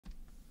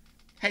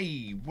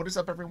Hey, what is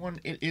up, everyone?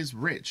 It is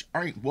Rich.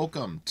 All right,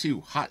 welcome to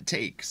Hot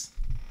Takes,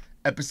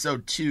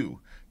 episode 2.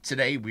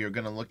 Today we are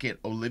going to look at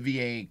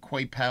Olivier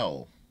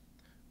Coipel,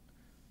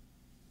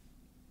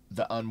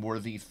 The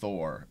Unworthy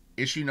Thor,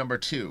 issue number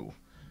 2,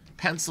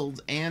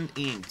 penciled and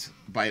inked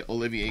by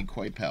Olivier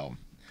Coipel.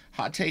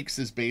 Hot Takes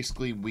is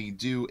basically we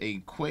do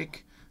a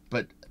quick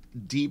but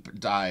deep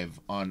dive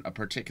on a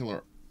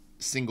particular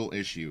single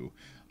issue.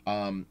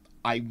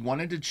 I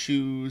wanted to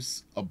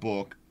choose a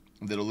book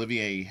that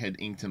Olivier had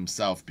inked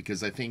himself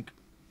because I think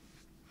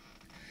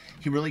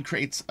he really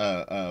creates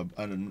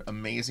an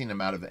amazing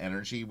amount of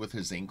energy with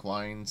his ink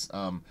lines.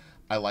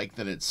 I like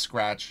that it's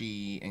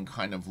scratchy and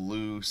kind of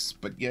loose,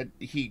 but yet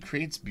he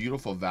creates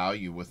beautiful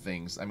value with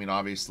things. I mean,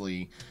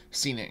 obviously,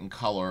 seeing it in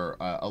color,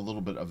 a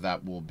little bit of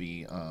that will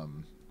be,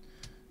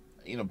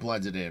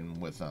 blended in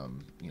with,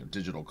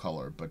 digital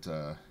color. But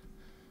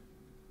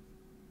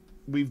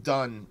we've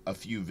done a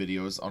few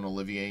videos on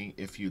Olivier.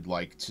 If you'd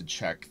like to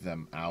check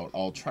them out,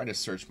 I'll try to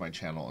search my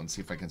channel and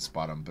see if I can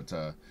spot him. But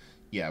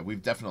yeah,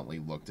 we've definitely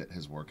looked at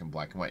his work in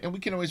black and white, and we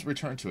can always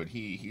return to it.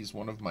 He's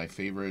one of my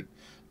favorite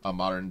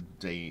modern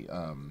day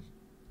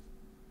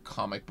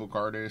comic book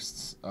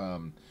artists.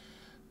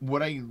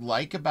 What I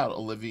like about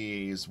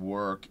Olivier's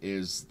work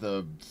is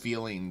the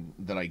feeling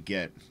that I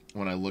get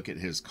when I look at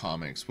his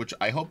comics, which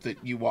I hope that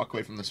you walk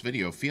away from this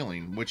video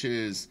feeling, which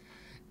is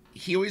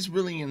he always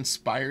really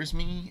inspires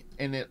me,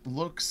 and it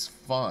looks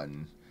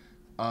fun.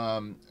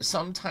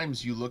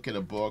 Sometimes you look at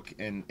a book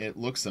and it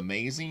looks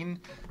amazing,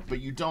 but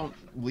you don't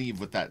leave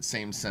with that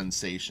same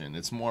sensation.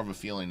 It's more of a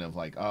feeling of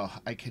like, oh,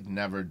 I could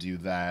never do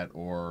that,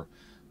 or,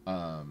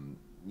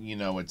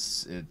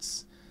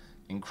 it's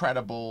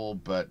incredible,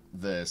 but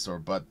this or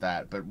but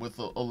that. But with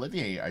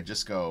Olivier, I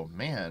just go,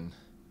 man,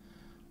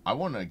 I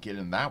want to get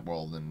in that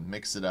world and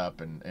mix it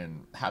up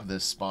and have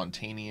this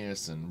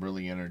spontaneous and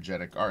really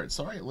energetic art.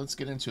 So, all right, let's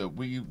get into it.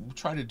 We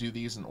try to do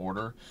these in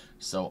order.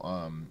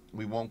 So,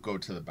 we won't go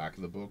to the back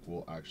of the book.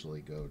 We'll actually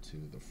go to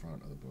the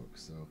front of the book.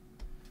 So,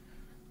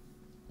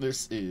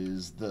 this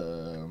is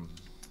the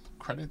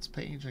credits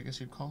page, I guess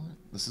you'd call it.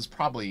 This is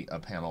probably a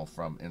panel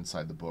from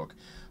inside the book.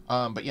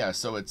 But yeah,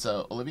 so it's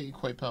Olivier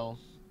Coipel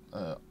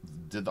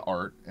did the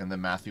art, and then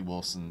Matthew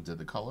Wilson did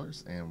the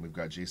colors, and we've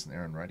got Jason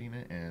Aaron writing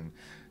it, and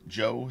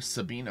Joe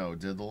Sabino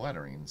did the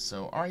lettering.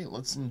 So, all right,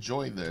 let's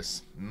enjoy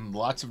this.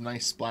 Lots of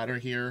nice splatter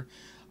here.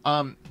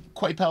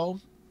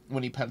 Coipel,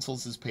 when he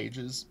pencils his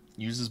pages,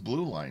 uses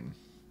blue line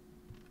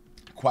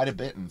quite a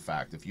bit. In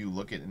fact, if you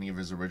look at any of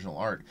his original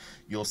art,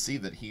 you'll see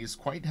that he's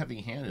quite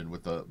heavy-handed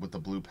with the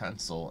blue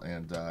pencil,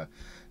 and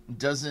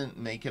doesn't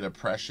make it a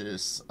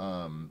precious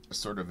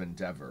sort of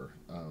endeavor,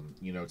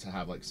 to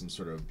have like some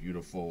sort of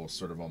beautiful,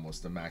 sort of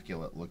almost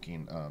immaculate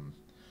looking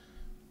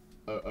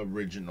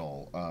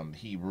original.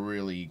 He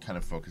really kind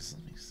of focuses.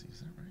 Let me see,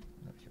 is that right?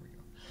 No, here we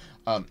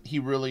go. He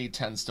really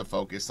tends to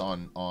focus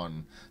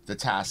on the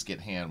task at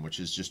hand, which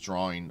is just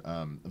drawing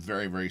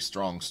very, very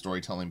strong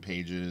storytelling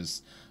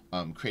pages,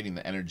 creating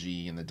the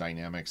energy and the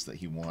dynamics that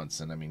he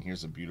wants. And I mean,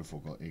 here's a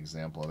beautiful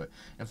example of it.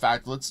 In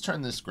fact, let's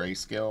turn this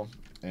grayscale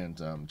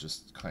and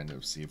just kind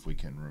of see if we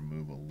can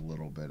remove a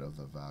little bit of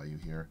the value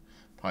here.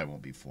 Probably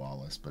won't be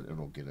flawless, but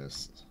it'll get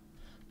us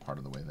part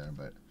of the way there.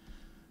 But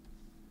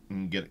you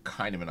can get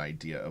kind of an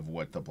idea of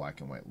what the black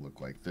and white look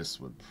like.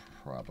 This would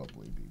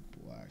probably be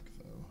black,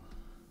 though.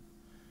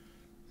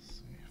 Let's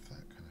see if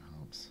that kind of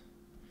helps.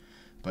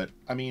 But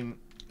I mean,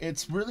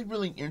 it's really,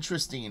 really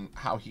interesting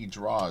how he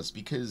draws,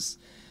 because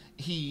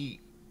he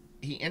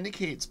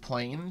indicates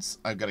planes.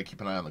 I've got to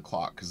keep an eye on the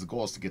clock because the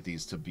goal is to get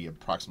these to be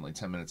approximately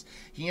 10 minutes.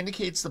 He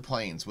indicates the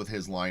planes with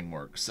his line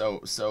work. So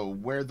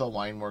where the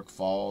line work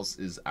falls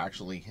is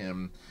actually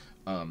him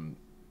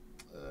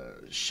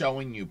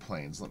showing you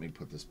planes. Let me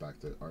put this back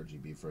to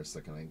RGB for a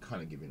second. I can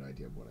kind of give you an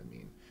idea of what I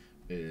mean.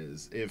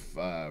 Is if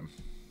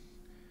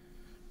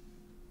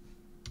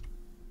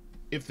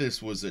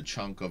this was a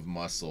chunk of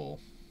muscle,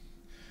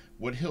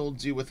 what he'll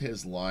do with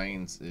his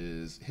lines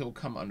is he'll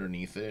come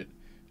underneath it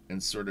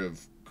and sort of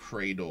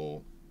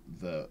cradle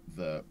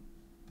the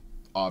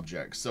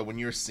object. So when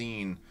you're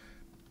seeing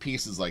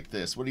pieces like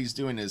this, what he's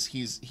doing is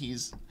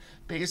he's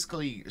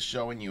basically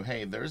showing you,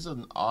 hey, there's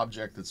an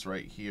object that's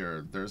right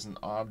here, there's an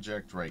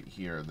object right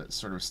here that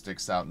sort of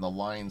sticks out, and the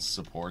lines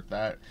support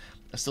that.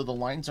 So the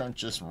lines aren't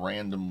just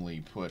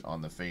randomly put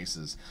on the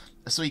faces.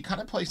 So he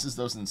kind of places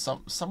those in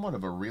somewhat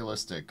of a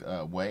realistic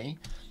way.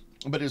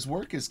 But his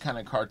work is kind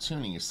of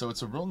cartoony, so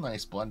it's a real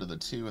nice blend of the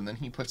two. And then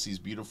he puts these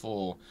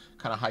beautiful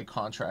kind of high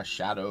contrast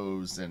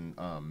shadows and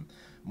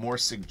more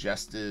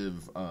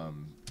suggestive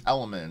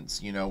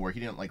elements, where he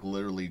didn't like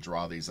literally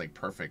draw these like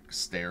perfect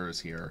stairs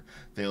here.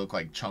 They look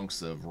like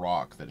chunks of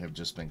rock that have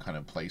just been kind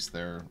of placed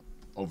there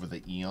over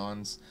the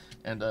eons.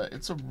 And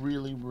it's a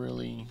really,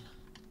 really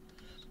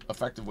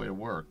effective way to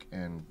work,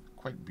 and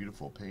quite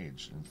beautiful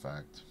page, in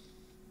fact.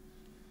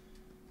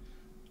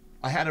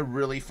 I had a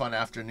really fun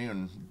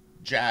afternoon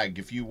Jag,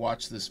 if you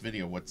watch this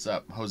video, what's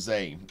up?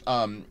 Jose.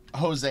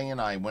 Jose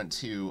and I went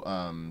to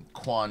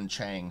Quan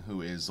Chang,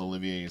 who is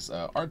Olivier's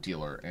art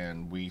dealer,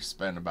 and we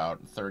spent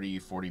about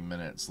 30-40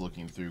 minutes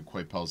looking through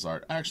Coipel's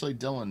art. Actually,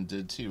 Dylan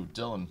did too.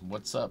 Dylan,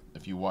 what's up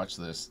if you watch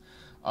this?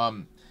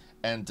 And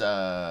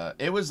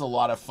it was a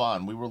lot of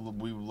fun.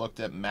 We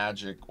looked at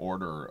Magic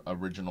Order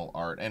original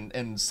art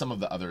and some of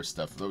the other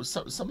stuff. There was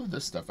some of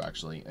this stuff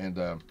actually,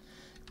 and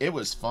it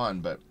was fun.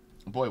 But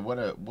boy, what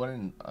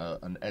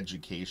an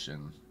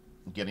education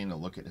getting to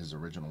look at his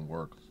original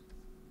work.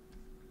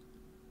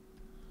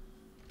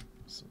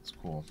 So it's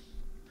cool.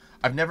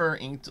 I've never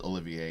inked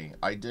Olivier.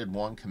 I did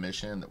one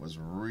commission that was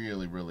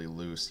really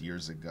loose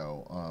years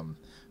ago,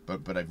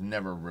 but I've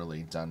never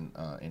really done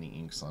any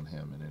inks on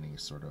him in any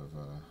sort of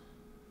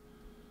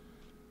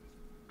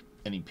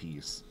any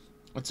piece.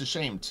 It's a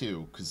shame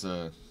too, because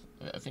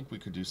I think we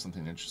could do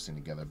something interesting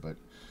together, but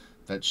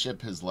that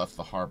ship has left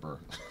the harbor.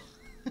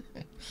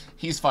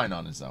 He's fine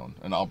on his own,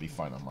 and I'll be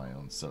fine on my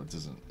own, so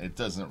it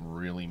doesn't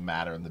really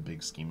matter in the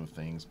big scheme of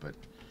things, but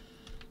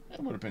it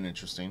would have been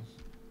interesting.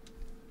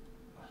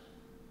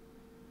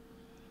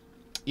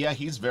 Yeah,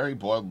 he's very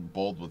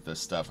bold with this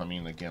stuff. I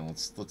mean, again,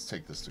 let's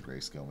take this to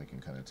grayscale. We can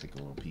kind of take a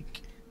little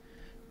peek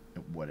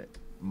at what it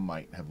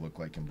might have looked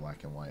like in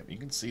black and white. You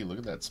can see, look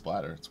at that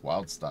splatter. It's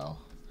wild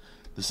style.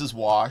 This is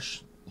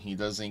wash. He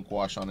does ink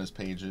wash on his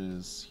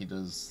pages. He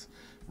does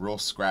real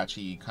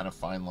scratchy kind of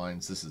fine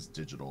lines. This is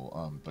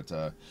digital, but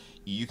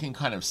you can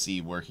kind of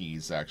see where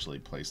he's actually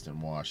placed in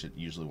wash. It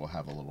usually will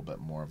have a little bit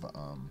more of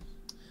a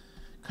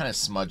kind of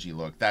smudgy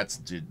look.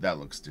 That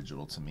looks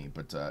digital to me,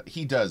 but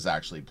he does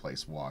actually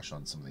place wash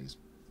on some of these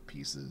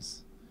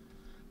pieces.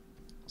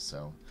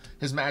 So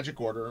his Magic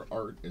Order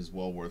art is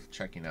well worth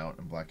checking out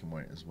in black and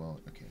white as well.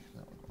 Okay,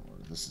 that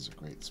one. This is a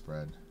great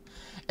spread.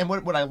 And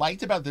what I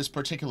liked about this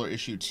particular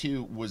issue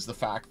too was the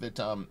fact that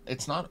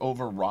it's not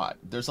overwrought.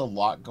 There's a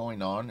lot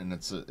going on, and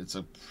it's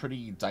a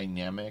pretty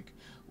dynamic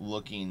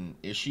looking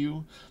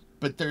issue.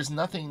 But there's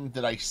nothing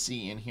that I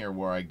see in here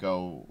where I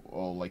go,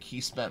 oh, like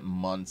he spent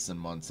months and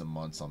months and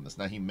months on this.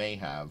 Now he may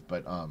have,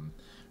 but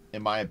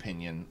in my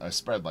opinion, a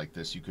spread like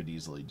this you could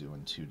easily do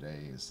in 2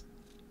 days.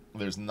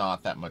 There's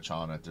not that much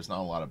on it. There's not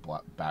a lot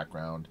of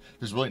background.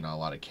 There's really not a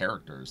lot of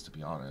characters, to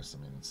be honest.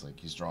 I mean, it's like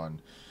he's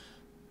drawn,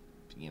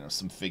 you know,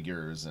 some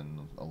figures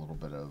and a little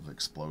bit of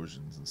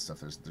explosions and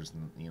stuff. There's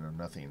you know,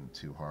 nothing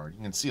too hard.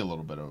 You can see a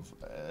little bit of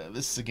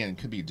this again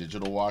could be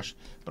digital wash,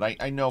 but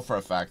I know for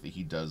a fact that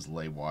he does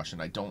lay wash,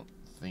 and I don't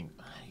think,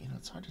 you know,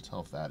 it's hard to tell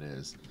if that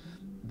is.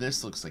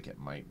 This looks like it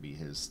might be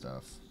his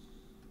stuff,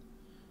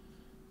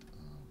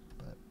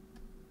 but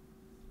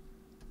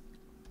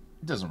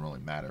it doesn't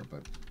really matter.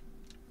 But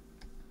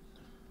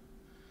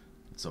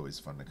it's always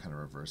fun to kind of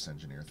reverse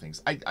engineer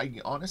things.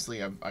 I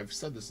honestly, I've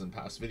said this in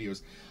past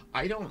videos,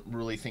 I don't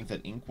really think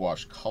that ink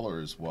wash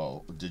colors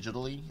well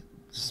digitally.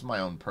 Just my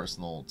own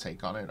personal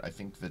take on it. I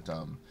think that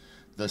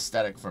the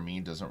aesthetic for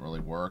me doesn't really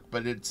work,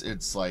 but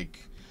it's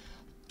like,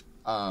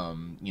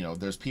 you know,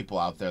 there's people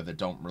out there that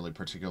don't really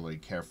particularly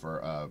care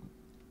for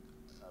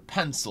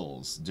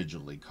pencils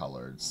digitally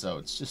colored, so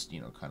it's just,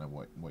 you know, kind of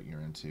what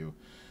you're into.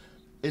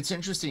 It's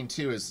interesting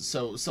too is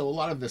so a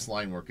lot of this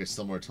line work is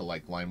similar to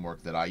like line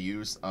work that I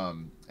use,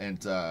 and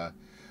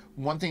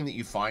one thing that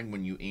you find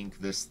when you ink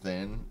this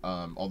thin,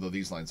 although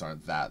these lines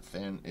aren't that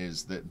thin,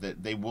 is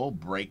that they will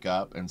break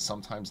up and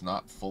sometimes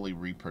not fully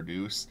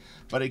reproduce,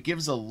 but it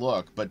gives a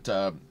look. But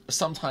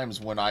sometimes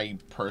when I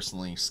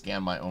personally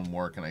scan my own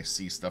work and I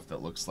see stuff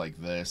that looks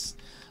like this,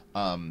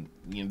 you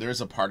know,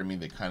 there's a part of me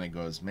that kind of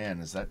goes,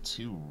 man, is that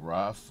too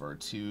rough or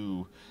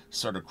too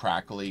sort of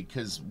crackly?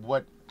 Because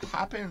what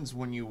happens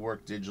when you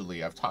work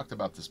digitally, I've talked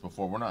about this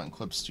before, we're not in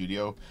Clip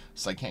Studio,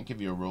 so I can't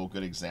give you a real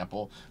good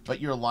example, but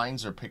your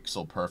lines are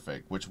pixel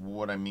perfect, which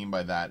what I mean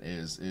by that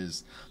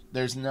is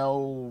there's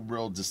no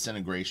real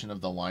disintegration of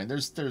the line.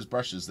 There's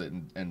brushes that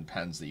and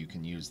pens that you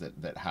can use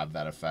that have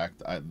that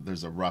effect.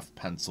 There's a rough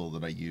pencil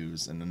that I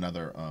use and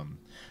another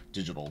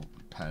digital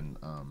pen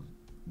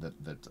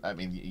that I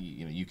mean,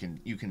 you know,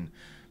 you can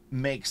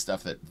make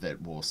stuff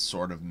that will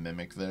sort of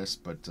mimic this,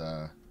 but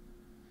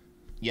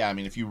yeah, I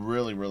mean, if you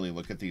really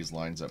look at these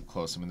lines up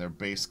close, I mean, they're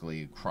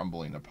basically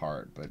crumbling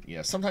apart. But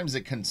yeah, sometimes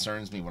it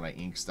concerns me when I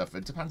ink stuff.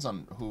 It depends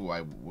on who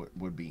I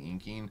would be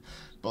inking.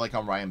 But like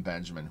on Ryan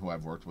Benjamin, who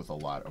I've worked with a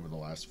lot over the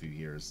last few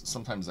years,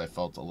 sometimes I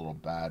felt a little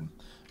bad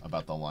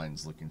about the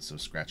lines looking so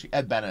scratchy.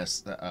 Ed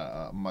Bennis,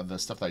 the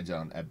stuff that I did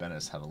on Ed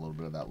Bennis had a little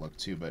bit of that look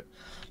too, but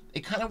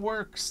it kind of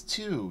works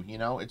too, you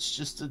know? It's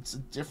just, it's a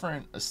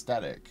different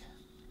aesthetic.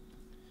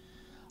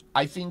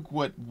 I think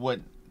what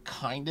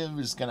kind of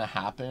is going to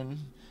happen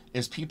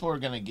is people are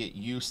going to get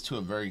used to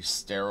a very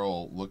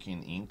sterile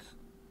looking ink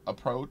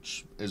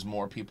approach as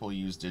more people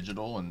use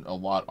digital, and a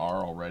lot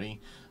are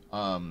already.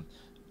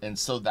 And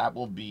so that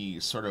will be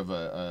sort of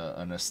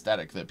an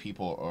aesthetic that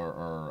people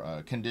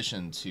are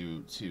conditioned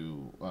to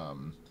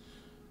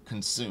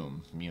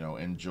consume, you know,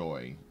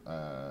 enjoy,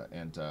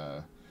 and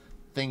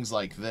things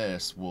like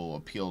this will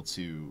appeal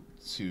to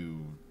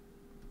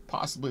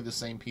possibly the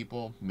same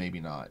people,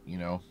 maybe not, you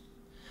know.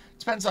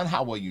 depends on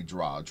how well you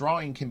draw.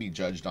 Drawing can be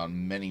judged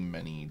on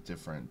many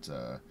different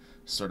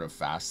sort of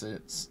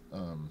facets,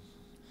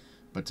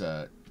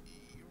 but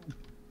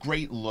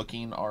great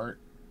looking art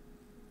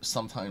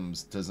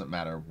sometimes doesn't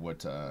matter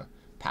what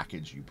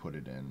package you put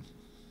it in.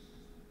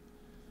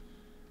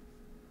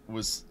 It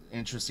was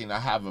interesting. I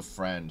have a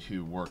friend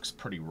who works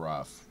pretty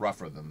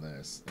rougher than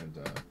this, and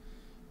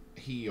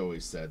he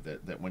always said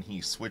that when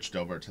he switched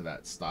over to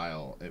that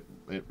style,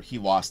 he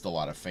lost a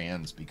lot of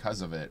fans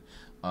because of it,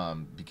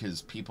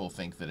 because people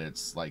think that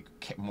it's like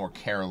more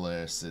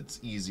careless, it's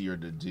easier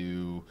to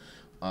do,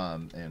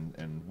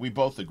 and we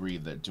both agree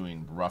that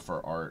doing rougher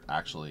art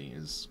actually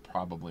is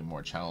probably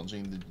more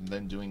challenging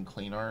than doing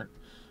clean art,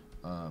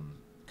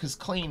 because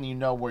clean, you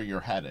know where you're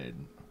headed.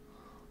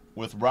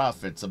 With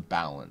rough, it's a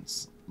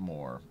balance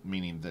more,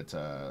 meaning that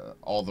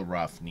all the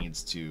rough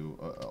needs to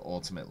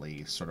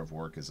ultimately sort of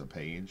work as a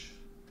page.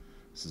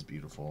 This is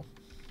beautiful.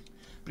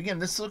 But again,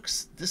 this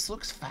looks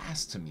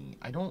fast to me.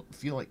 I don't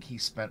feel like he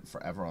spent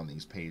forever on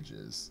these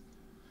pages.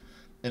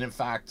 And in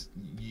fact,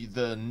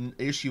 the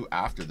issue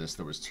after this,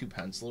 there was 2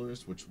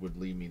 pencilers, which would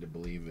lead me to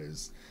believe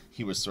is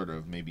he was sort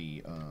of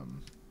maybe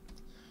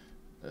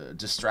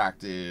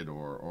distracted,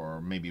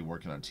 or maybe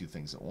working on 2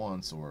 things at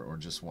once, or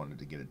just wanted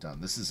to get it done.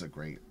 This is a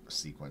great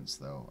sequence,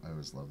 though. I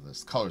always love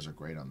this. Colors are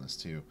great on this,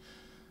 too.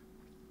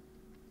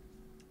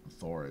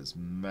 Thor is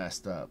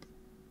messed up,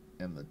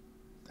 and the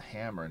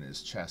hammer in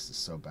his chest is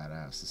so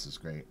badass. This is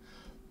great.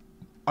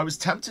 I was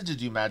tempted to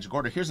do magic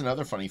order. Here's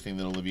another funny thing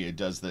that Olivier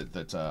does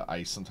that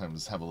I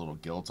sometimes have a little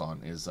guilt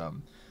on is,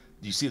 do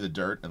you see the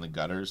dirt and the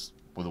gutters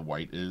where the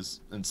white is?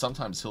 And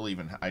sometimes he'll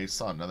even, I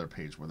saw another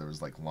page where there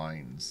was like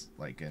lines,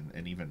 like,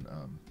 and even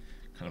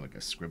kind of like a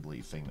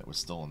scribbly thing that was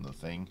still in the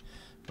thing.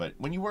 But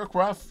when you work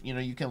rough, you know,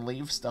 you can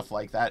leave stuff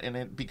like that, and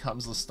it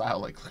becomes the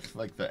style,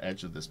 like the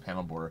edge of this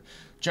panel border.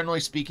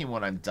 Generally speaking,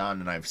 when I'm done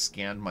and I've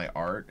scanned my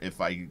art,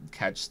 if I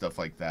catch stuff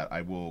like that,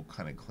 I will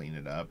kind of clean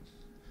it up.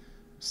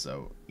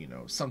 So, you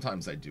know,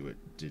 sometimes I do it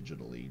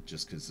digitally,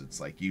 just because it's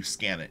like you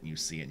scan it and you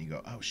see it and you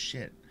go, oh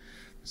shit,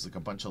 there's like a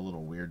bunch of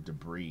little weird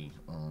debris.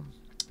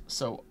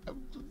 So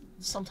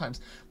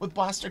sometimes with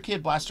Blaster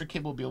Kid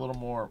will be a little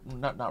more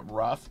not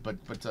rough, but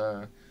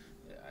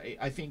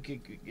I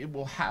think it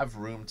will have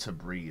room to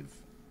breathe.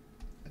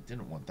 I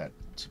didn't want that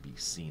to be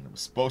seen. It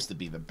was supposed to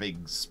be the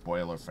big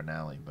spoiler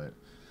finale, but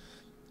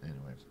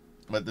anyway.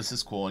 But this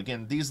is cool.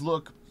 Again, these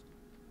look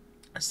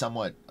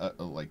somewhat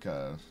like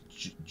a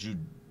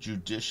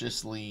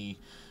judiciously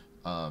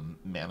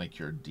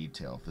manicured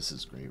detail. This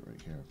is great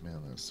right here.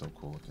 Man, that's so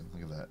cool looking.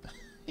 Look at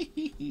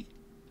that.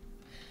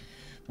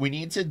 We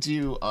need to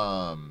do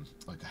oh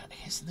god,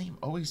 his name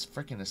always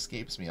freaking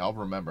escapes me. I'll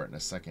remember it in a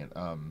second.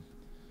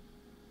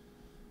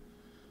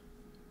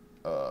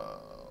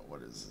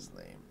 What is his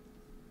name?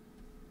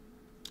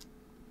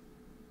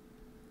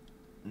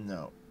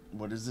 No.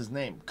 What is his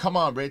name? Come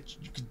on, Rich.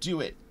 You could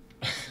do it.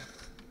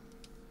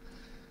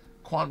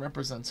 Quan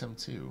represents him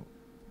too.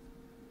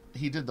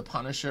 He did The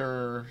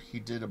Punisher. He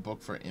did a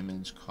book for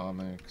Image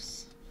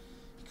Comics.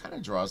 He kind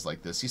of draws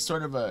like this. He's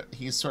sort of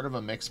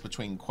a mix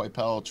between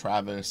Coipel,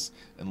 Travis,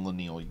 and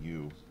Lanil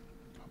Yu.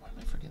 Why am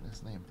I forgetting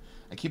his name?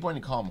 I keep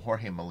wanting to call him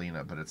Jorge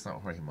Molina, but it's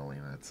not Jorge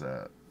Molina. It's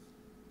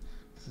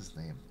what's his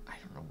name? I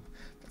don't know.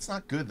 That's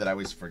not good that I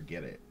always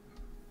forget it.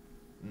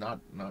 Not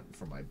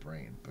for my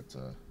brain, but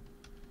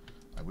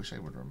I wish I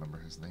would remember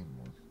his name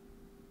more.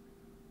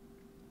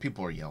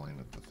 People are yelling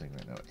at the thing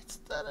right now. It's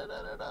da da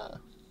da da da.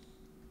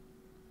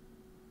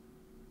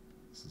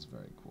 This is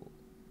very cool.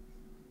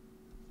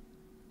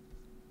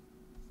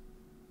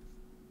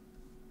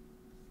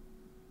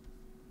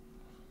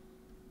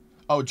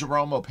 Oh,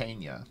 Jerome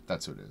Opeña.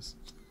 That's who it is.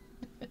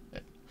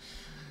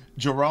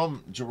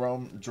 Jerome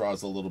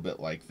draws a little bit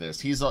like this.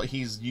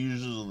 He's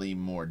usually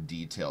more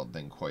detailed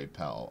than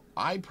Coipel.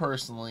 I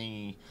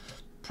personally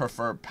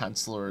prefer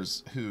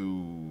pencilers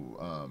who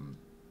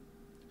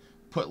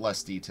put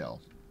less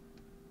detail.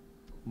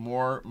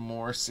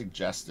 More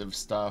suggestive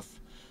stuff.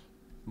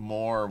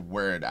 More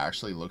where it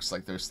actually looks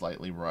like they're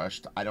slightly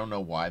rushed. I don't know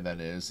why that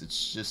is.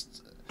 It's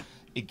just,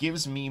 it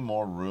gives me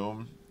more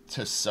room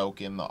to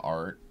soak in the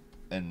art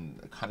and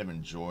kind of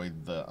enjoy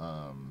the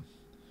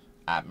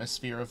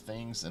atmosphere of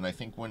things. And I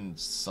think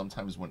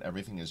sometimes when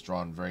everything is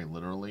drawn very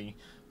literally,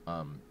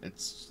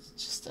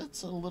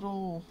 it's a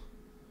little,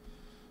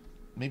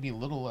 maybe a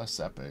little less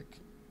epic.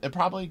 It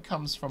probably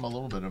comes from a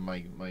little bit of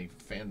my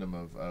fandom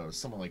of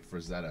someone like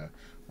Frazetta,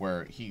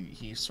 where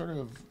he sort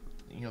of,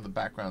 you know, the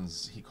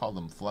backgrounds, he called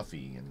them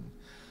fluffy and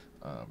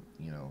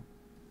you know,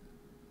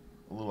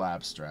 a little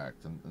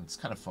abstract, and it's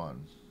kind of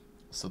fun.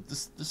 So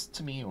this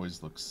to me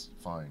always looks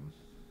fine.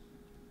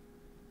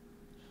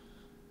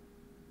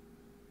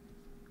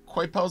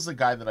 Coipel's the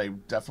guy that I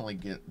definitely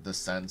get the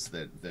sense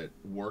that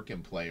work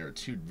and play are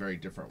 2 very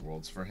different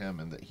worlds for him,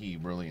 and that he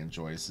really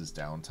enjoys his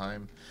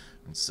downtime.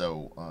 And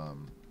so,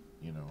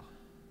 you know,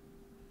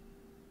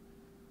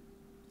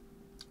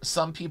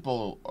 some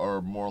people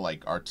are more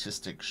like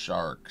artistic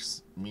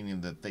sharks,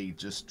 meaning that they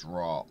just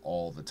draw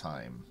all the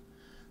time.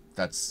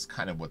 that's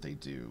kind of what they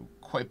do.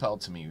 Coipel,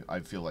 to me, I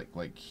feel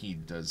like he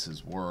does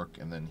his work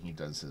and then he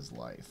does his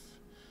life.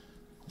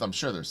 I'm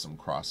sure there's some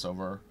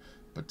crossover,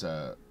 but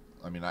I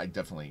mean, I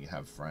definitely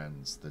have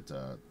friends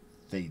that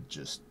they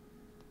just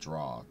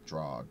draw,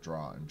 draw,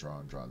 draw, and draw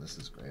and draw. This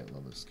is great. I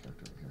love this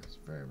character right here. It's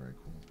very, very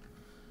cool.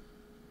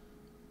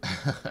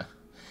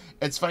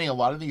 It's funny, a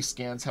lot of these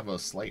scans have a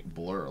slight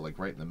blur, like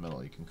right in the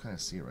middle. You can kind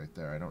of see it right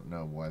there. I don't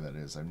know why that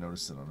is. I've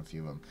noticed it on a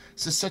few of them.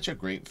 This is such a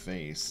great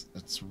face.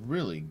 It's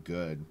really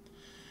good.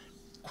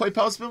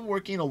 Coipel's been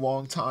working a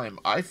long time.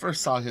 I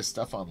first saw his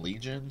stuff on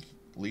Legion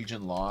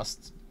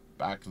Lost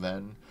back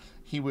then.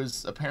 He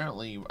was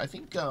apparently, I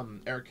think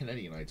Eric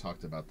Kennedy and I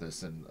talked about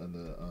this in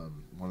the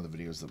one of the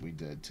videos that we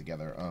did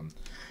together.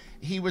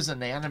 He was an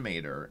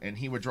animator, and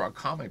he would draw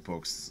comic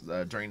books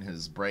during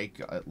his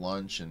break at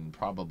lunch and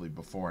probably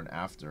before and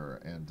after,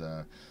 and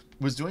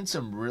was doing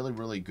some really,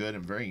 really good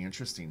and very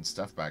interesting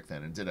stuff back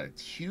then, and did a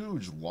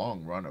huge,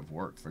 long run of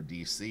work for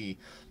DC.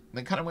 And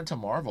then kind of went to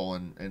Marvel,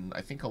 and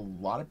I think a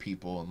lot of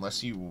people,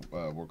 unless you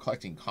were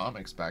collecting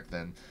comics back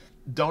then,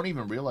 don't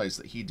even realize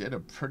that he did a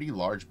pretty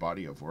large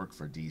body of work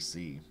for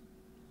DC.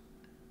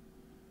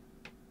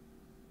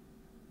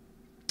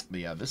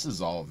 But yeah, this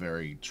is all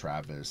very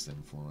Travis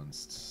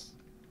influenced.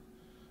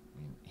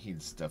 I mean,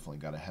 he's definitely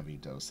got a heavy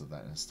dose of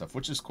that and stuff,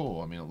 which is cool.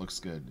 I mean, it looks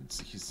good.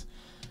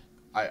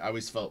 I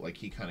always felt like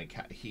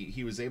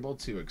he was able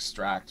to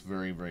extract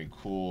very, very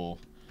cool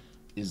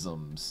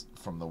isms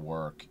from the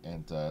work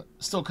and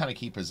still kind of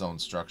keep his own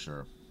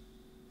structure.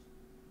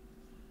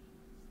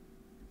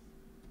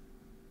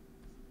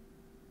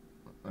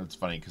 It's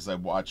funny because I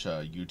watch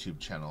a YouTube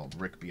channel,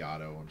 Rick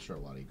Beato. I'm sure a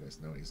lot of you guys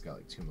know he's got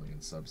like 2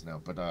 million subs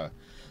now. But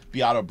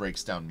Beato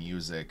breaks down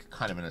music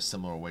kind of in a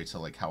similar way to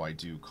like how I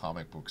do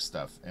comic book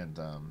stuff. And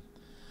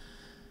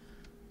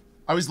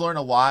I always learn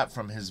a lot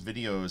from his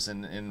videos.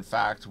 And in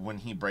fact, when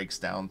he breaks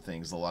down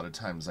things, a lot of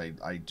times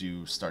I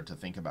do start to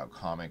think about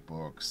comic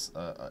books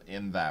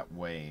in that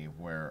way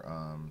where,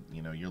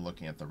 you know, you're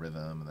looking at the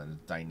rhythm and the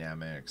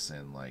dynamics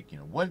and like, you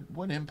know,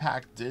 what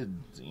impact did,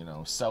 you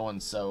know,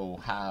 so-and-so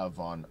have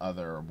on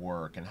other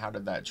work, and how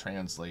did that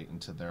translate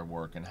into their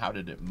work, and how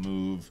did it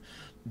move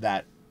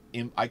that,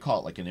 I call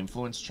it like an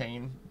influence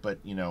chain, but,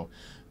 you know,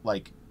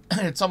 like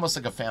it's almost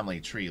like a family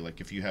tree. Like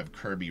if you have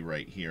Kirby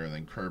right here, and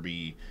then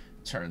Kirby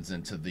turns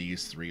into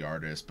these 3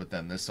 artists, but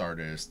then this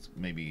artist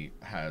maybe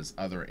has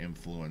other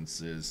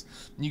influences.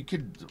 You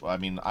could, I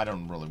mean, I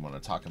don't really want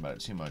to talk about it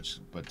too much,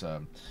 but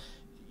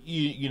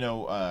you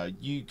know,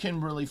 you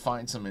can really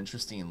find some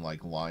interesting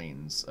like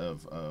lines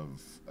of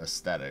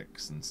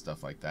aesthetics and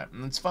stuff like that,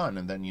 and it's fun.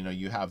 And then, you know,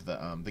 you have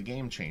the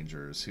game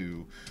changers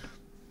who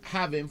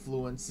have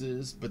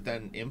influences, but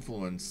then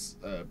influence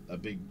a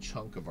big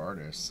chunk of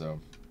artists. So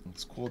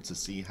it's cool to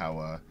see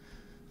how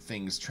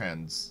things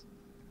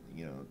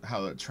you know,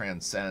 how it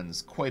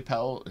transcends.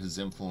 Coipel has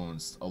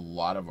influenced a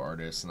lot of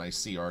artists, and I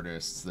see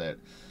artists that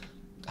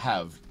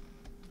have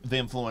the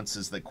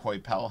influences that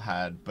Coipel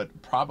had,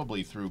 but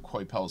probably through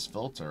Coipel's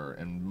filter,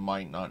 and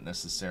might not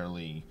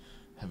necessarily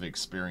have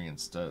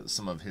experienced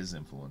some of his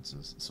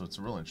influences. So it's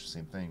a real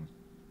interesting thing.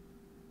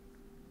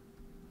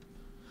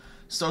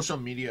 Social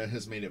media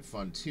has made it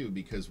fun too,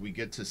 because we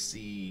get to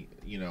see,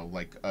 you know,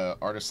 like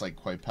artists like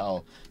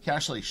Coipel, he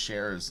actually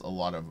shares a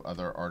lot of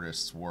other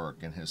artists'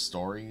 work and his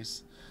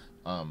stories.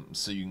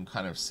 So you can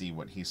kind of see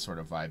what he's sort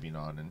of vibing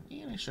on, and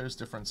you know, he shares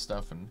different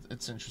stuff, and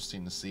it's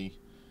interesting to see.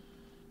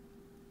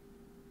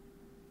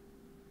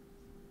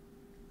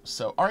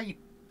 So, all right,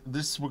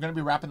 we're going to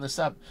be wrapping this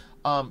up.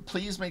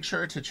 Please make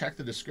sure to check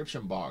the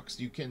description box.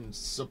 You can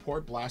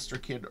support Blaster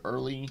Kid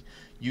early.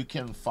 You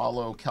can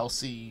follow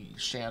Kelsey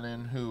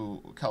Shannon,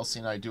 who Kelsey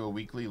and I do a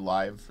weekly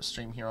live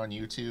stream here on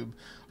YouTube.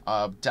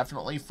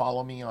 Definitely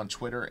follow me on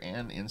Twitter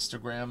and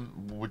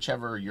Instagram,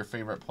 whichever your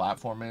favorite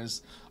platform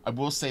is. I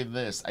will say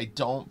this, I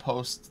don't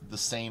post the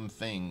same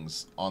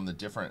things on the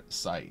different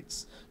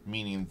sites,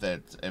 meaning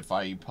that if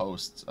I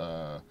post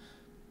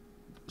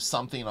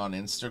something on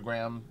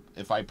Instagram,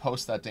 if I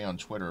post that day on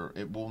Twitter,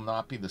 it will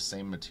not be the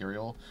same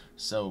material.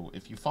 So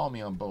if you follow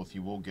me on both,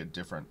 you will get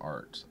different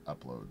art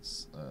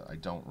uploads. I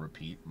don't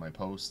repeat my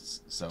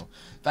posts, so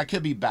that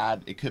could be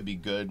bad, it could be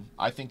good.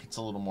 I think it's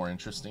a little more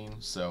interesting,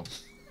 so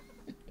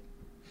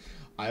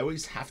I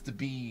always have to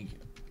be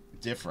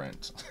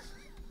different.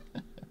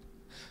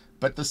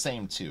 But the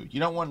same too. You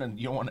don't want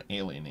to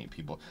alienate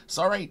people.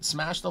 So all right,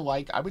 smash the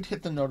like. I would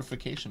hit the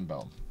notification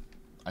bell.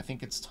 I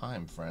think it's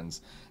time,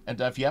 friends. And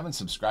if you haven't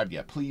subscribed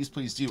yet, please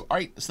do. All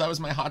right, so that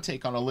was my hot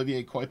take on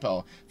Olivier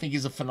Coipel. I think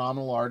he's a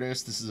phenomenal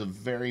artist. This is a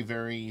very,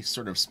 very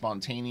sort of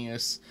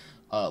spontaneous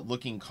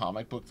looking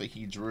comic book that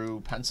he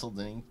drew, penciled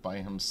and inked by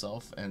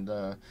himself, and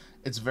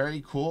it's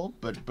very cool,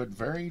 but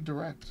very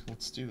direct.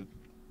 Let's do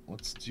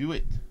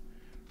it.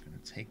 I'm gonna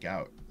take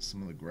out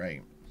some of the gray.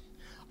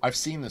 I've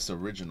seen this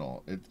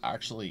original. It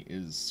actually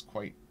is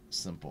quite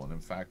simple, and in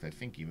fact, I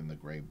think even the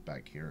gray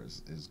back here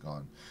is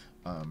gone.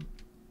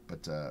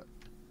 But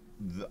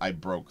I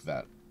broke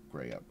that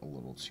gray up a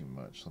little too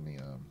much. Let me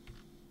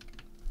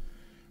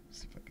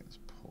see if I can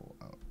just pull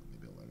out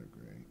maybe a lighter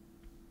gray.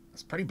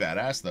 It's pretty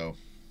badass, though.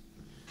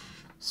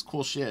 It's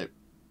cool shit.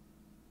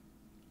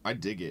 I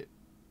dig it.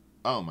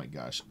 Oh my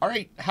gosh. All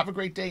right. Have a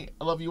great day.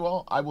 I love you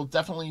all. I will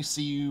definitely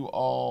see you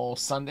all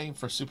Sunday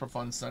for Super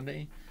Fun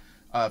Sunday.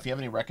 If you have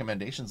any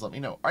recommendations, let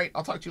me know. All right.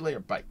 I'll talk to you later.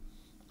 Bye.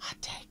 Hot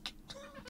take.